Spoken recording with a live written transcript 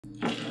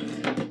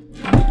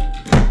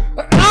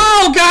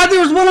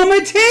there's one on my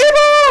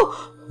table!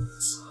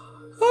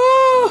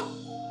 Oh.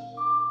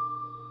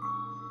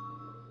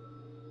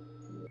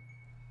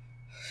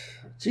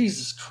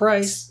 Jesus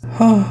Christ.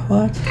 Oh,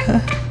 what?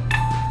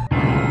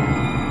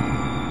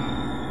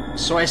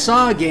 So I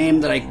saw a game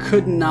that I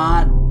could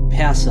not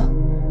pass up.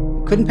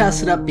 I couldn't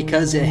pass it up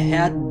because it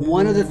had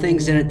one of the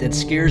things in it that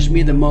scares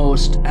me the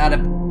most out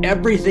of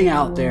everything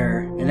out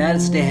there, and that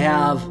is to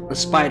have a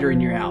spider in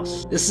your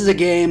house. This is a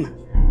game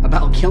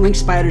about killing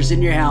spiders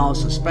in your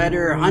house, a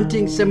spider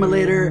hunting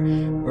simulator,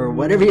 or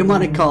whatever you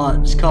want to call it.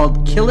 It's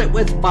called Kill It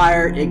With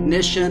Fire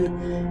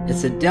Ignition.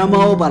 It's a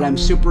demo, but I'm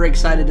super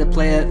excited to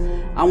play it.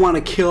 I want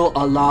to kill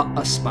a lot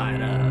of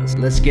spiders.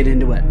 Let's get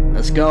into it.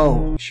 Let's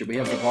go. Should we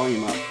have the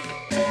volume up?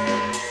 Kill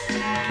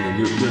it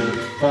with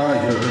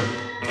fire.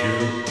 Kill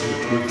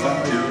it with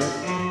fire.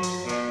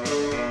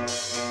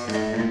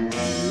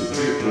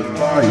 Kill it with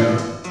fire.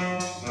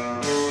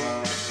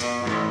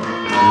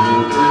 Kill it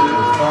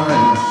with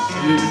fire.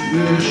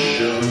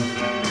 Ignition.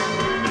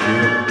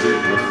 Kill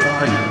it with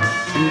fire.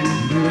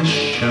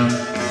 Ignition.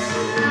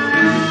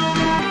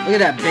 Look at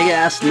that big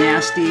ass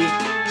nasty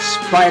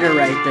spider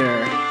right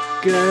there.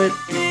 Good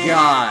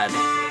God.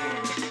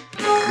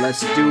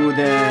 Let's do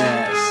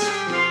this.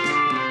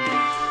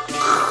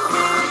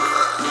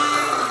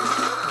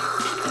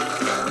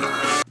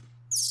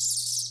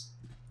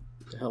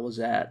 What the hell was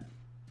that?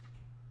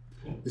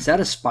 Is that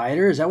a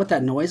spider? Is that what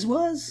that noise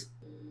was?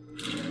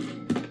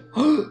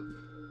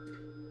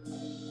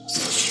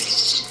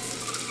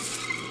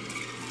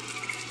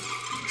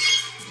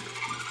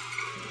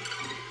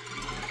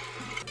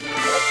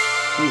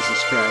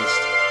 Jesus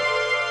Christ.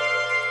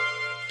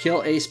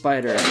 Kill a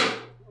spider.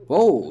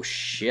 Oh,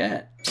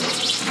 shit.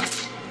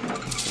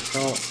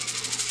 Oh.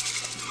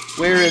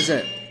 Where is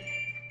it?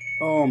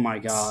 Oh my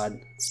God.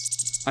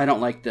 I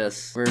don't like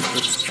this. Where's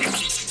this?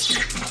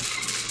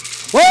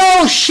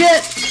 Whoa,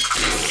 shit!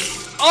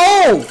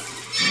 Oh!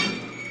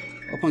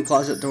 Open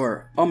closet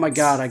door. Oh my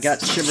God, I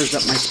got shivers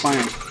up my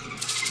spine.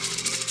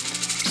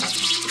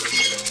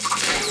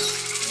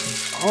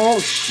 Oh,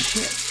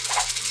 shit.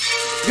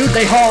 Dude,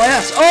 they haul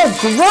ass. Oh,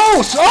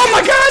 gross! Oh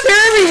my God,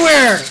 they're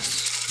everywhere!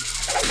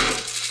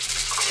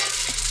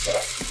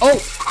 Oh!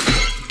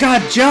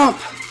 God, jump!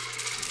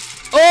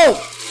 Oh!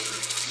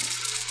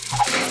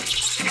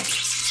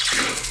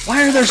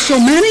 Why are there so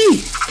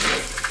many?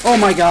 Oh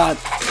my God.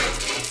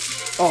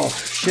 Oh,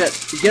 shit.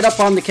 Get up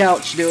on the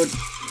couch, dude.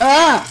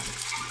 Ah!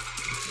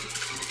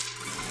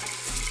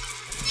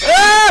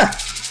 Ah!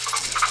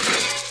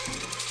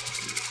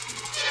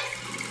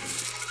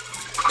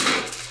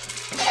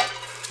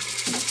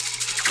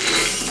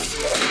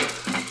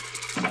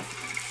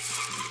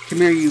 Come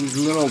here, you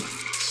little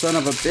son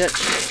of a bitch.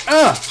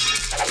 Ah!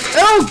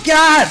 Oh,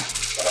 God!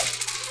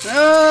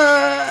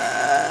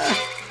 Oh.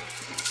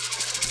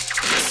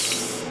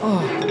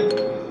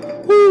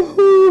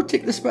 Woohoo!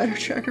 Take the spider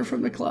tracker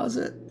from the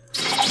closet.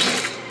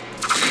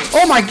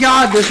 Oh my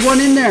God, there's one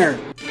in there!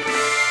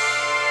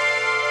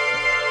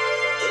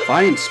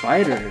 Find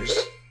spiders.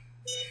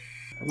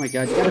 Oh my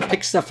God, you gotta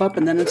pick stuff up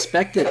and then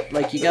inspect it.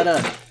 Like, you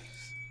gotta...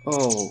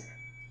 Oh.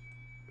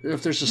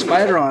 If there's a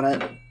spider on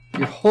it,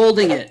 you're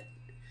holding it.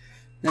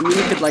 That means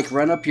you could, like,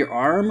 run up your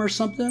arm or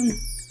something?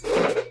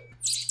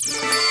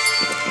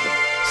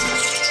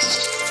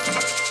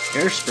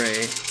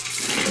 Hairspray.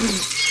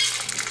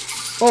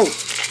 Oh!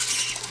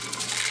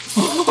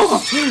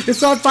 Oh!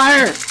 It's on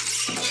fire!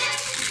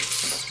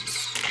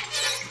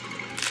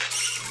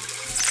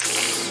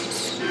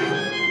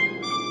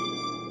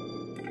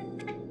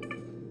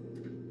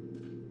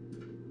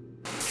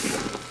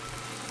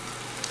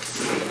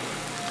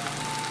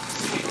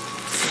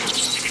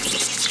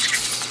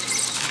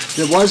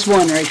 There was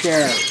one right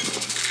there.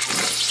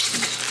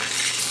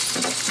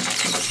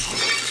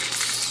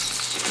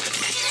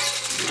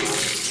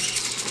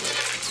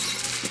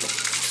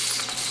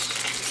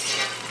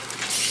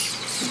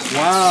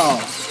 Wow.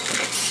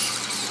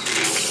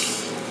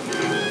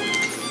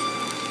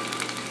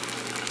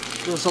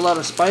 There's a lot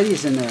of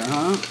spideys in there,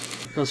 huh?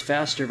 It goes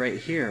faster right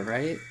here,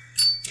 right?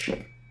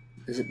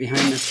 Is it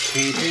behind this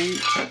painting?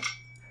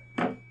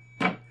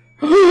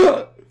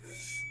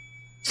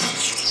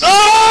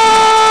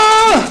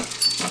 Ah!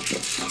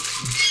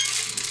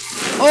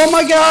 Oh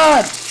my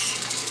God!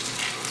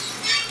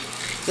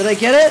 Did I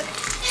get it?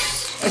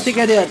 I think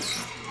I did.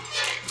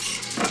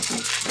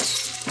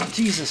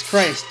 Jesus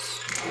Christ.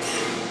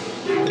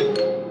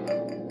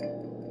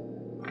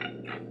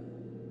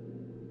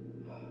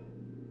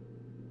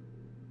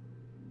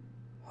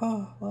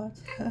 Oh, what?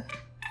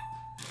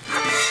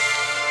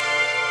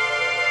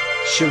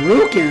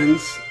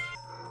 Shurikens?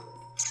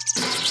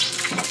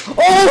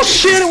 Oh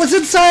shit, it was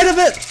inside of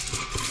it!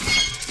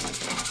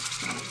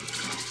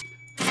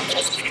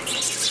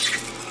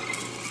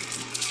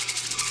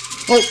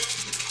 Oh!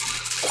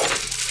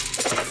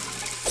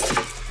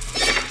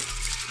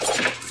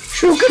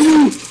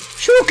 Shuriken!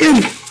 Shuriken!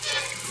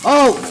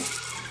 Oh!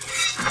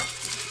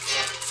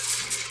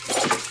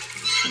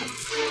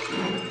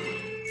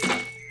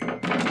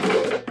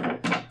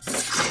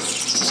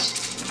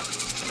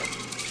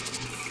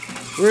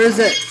 Where is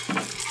it?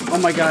 Oh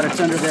my god, it's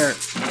under there.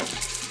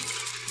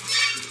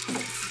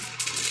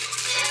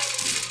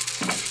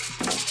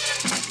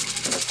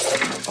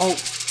 Oh.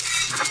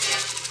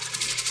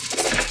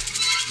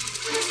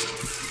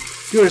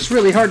 Dude, it's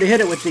really hard to hit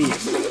it with these.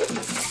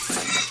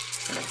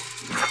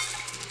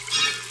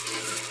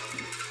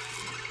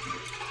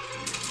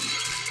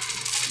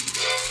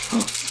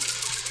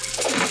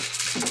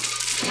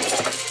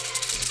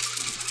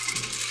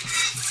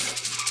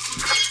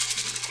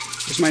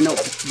 Here's my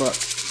notebook.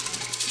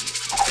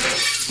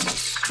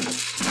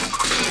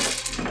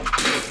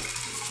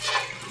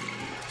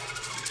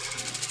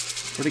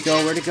 Where'd it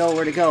go? Where'd it go?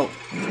 Where'd it go?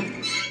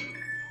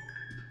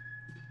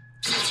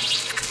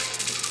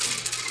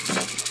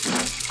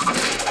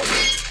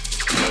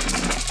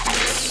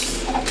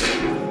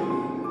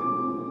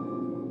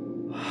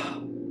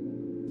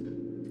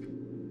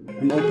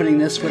 I'm opening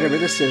this, whatever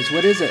this is.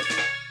 What is it?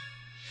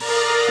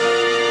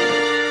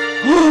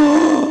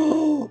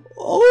 Oh,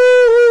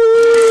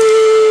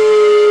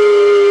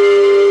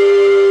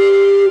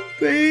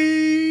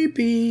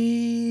 baby.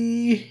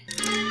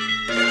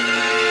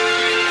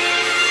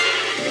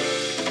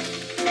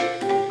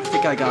 I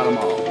think I got them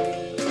all.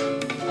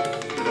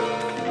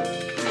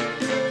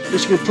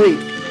 Mission complete.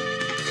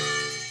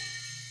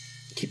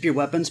 Keep your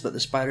weapons, but the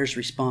spiders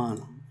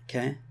respawn.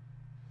 Okay.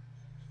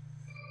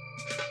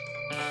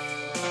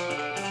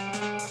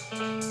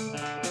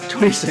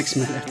 $26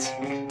 minutes.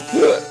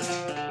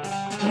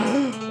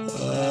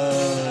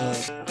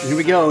 Here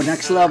we go,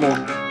 next level.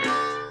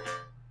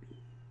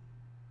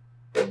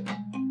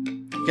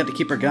 You got to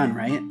keep her gun,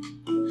 right?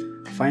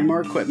 Find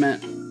more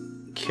equipment.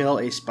 Kill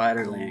a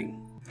spiderling.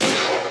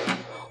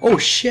 Oh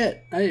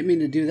shit! I didn't mean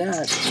to do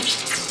that.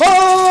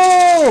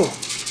 Oh!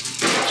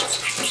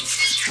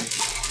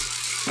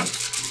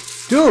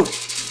 Dude!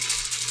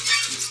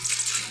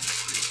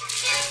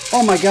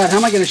 Oh my god, how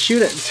am I gonna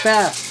shoot it? It's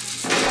fast.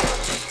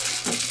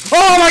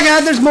 Oh my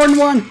god, there's more than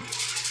one!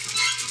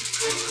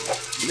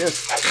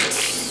 This.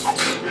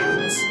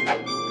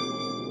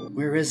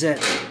 Where is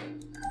it?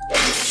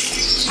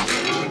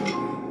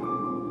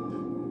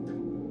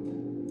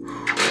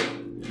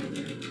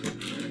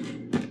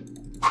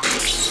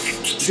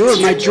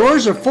 Dude, my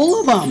drawers are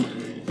full of them!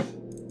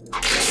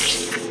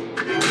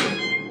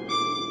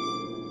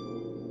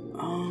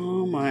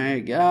 Oh my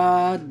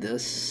god,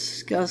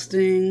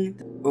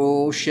 disgusting.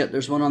 Oh shit,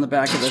 there's one on the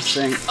back of this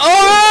thing.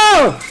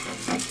 Oh!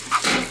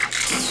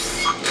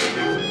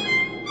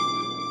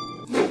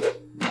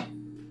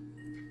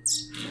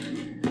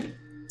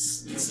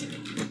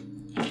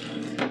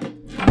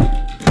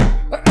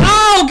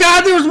 Oh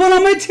god, there was one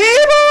on my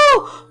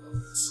table!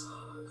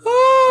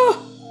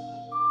 Oh!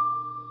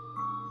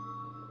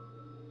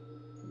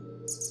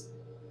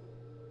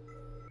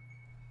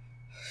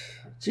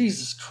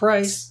 Jesus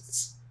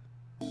Christ.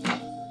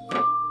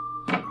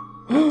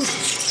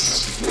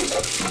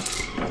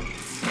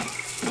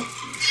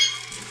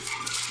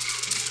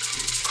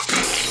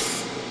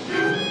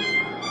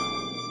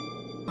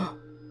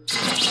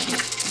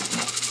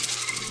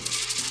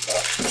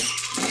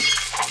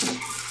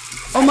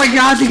 Oh my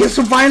god, they get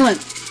so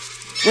violent!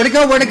 Where'd it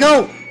go? Where'd it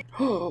go?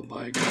 Oh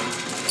my god.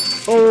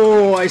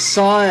 Oh, I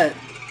saw it.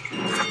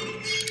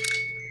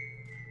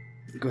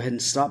 Go ahead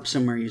and stop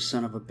somewhere, you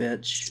son of a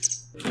bitch.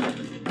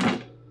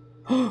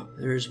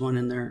 There's one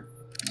in there.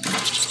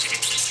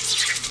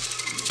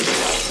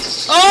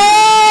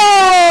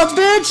 Oh,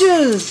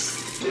 bitches!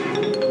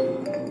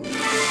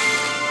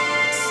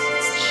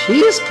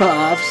 Cheese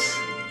puffs?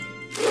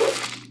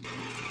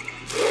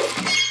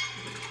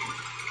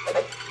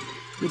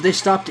 Did they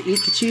stop to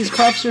eat the cheese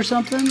puffs or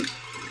something?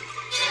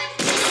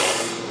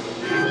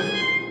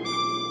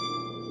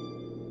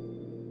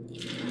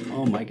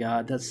 Oh my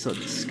god, that's so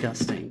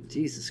disgusting.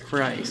 Jesus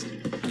Christ.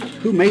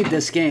 Who made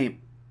this game?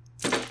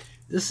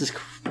 This is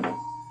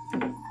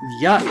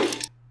yuck.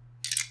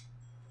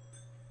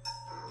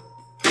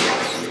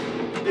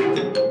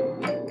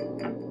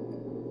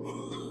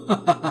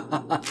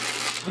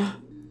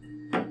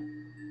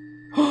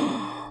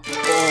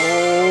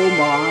 Oh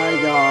my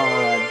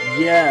god,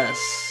 yes.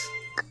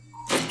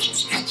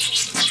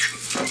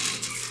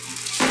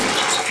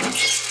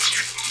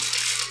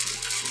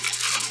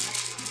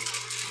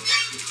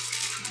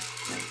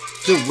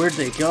 Dude, where'd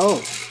they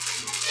go?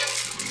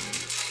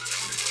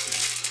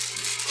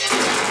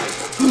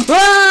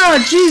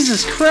 Ah,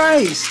 Jesus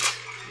Christ!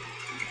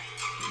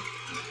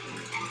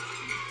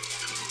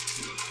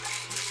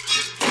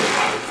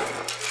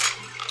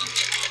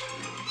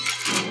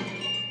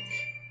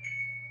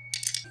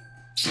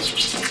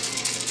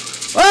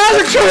 Ah,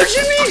 they're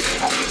charging me!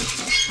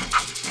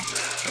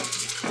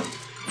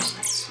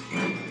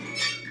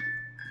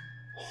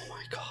 Oh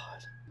my god.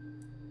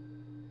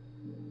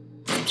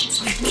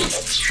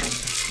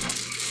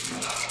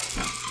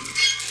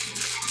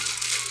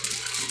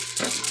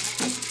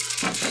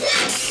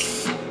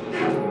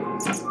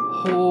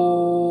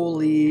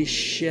 Holy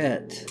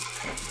shit.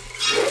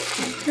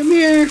 Come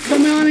here,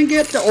 come on and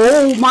get the...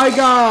 Oh my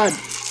god!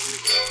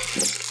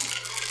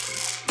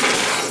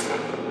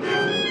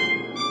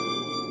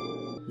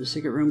 The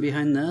secret room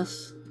behind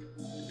this?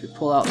 If you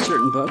pull out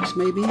certain books,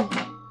 maybe?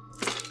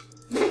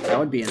 That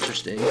would be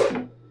interesting.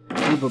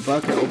 Move a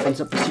book, it opens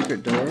up a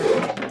secret door.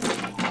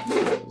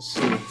 Let's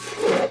see.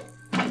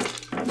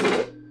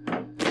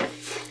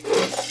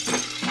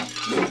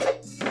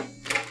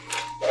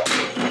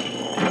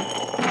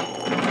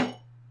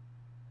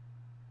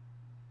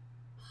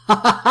 Ha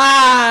ha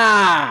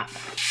ha!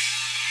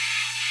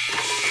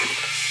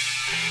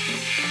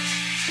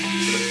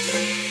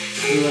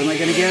 What am I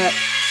gonna get?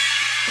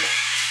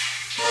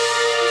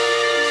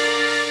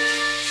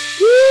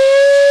 Woo!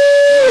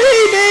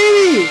 Hey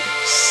baby!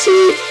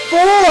 C4!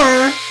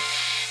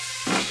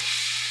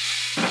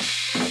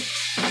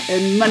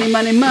 And money,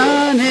 money,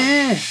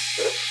 money!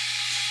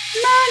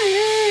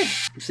 Money!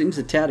 Seems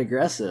a tad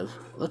aggressive.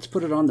 Let's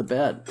put it on the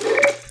bed.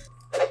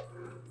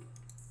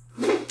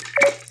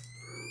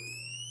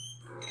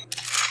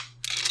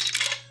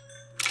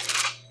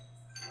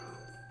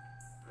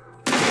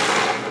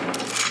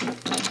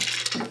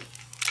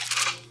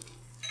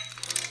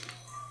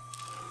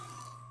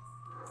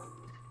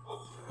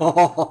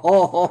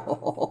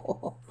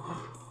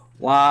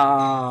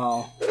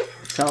 Wow.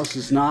 This house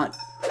is not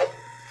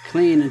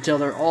clean until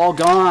they're all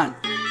gone.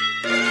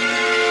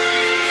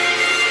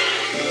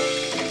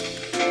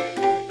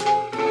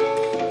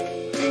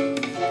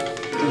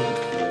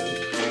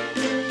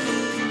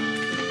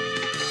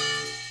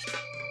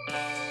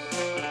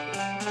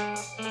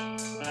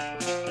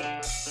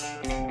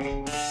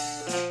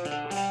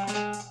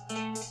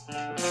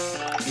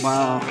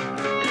 Wow.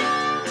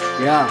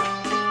 Yeah.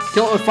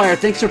 Kill it with fire.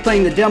 Thanks for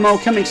playing the demo.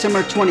 Coming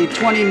summer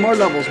 2020. More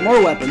levels,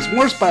 more weapons,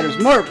 more spiders,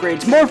 more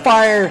upgrades, more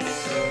fire.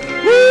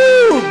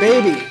 Woo,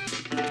 baby.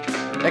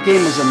 That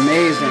game was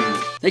amazing.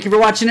 Thank you for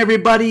watching,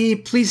 everybody.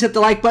 Please hit the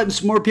like button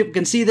so more people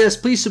can see this.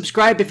 Please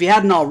subscribe if you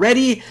hadn't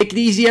already. Take it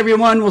easy,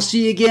 everyone. We'll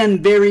see you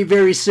again very,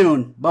 very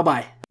soon.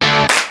 Bye-bye.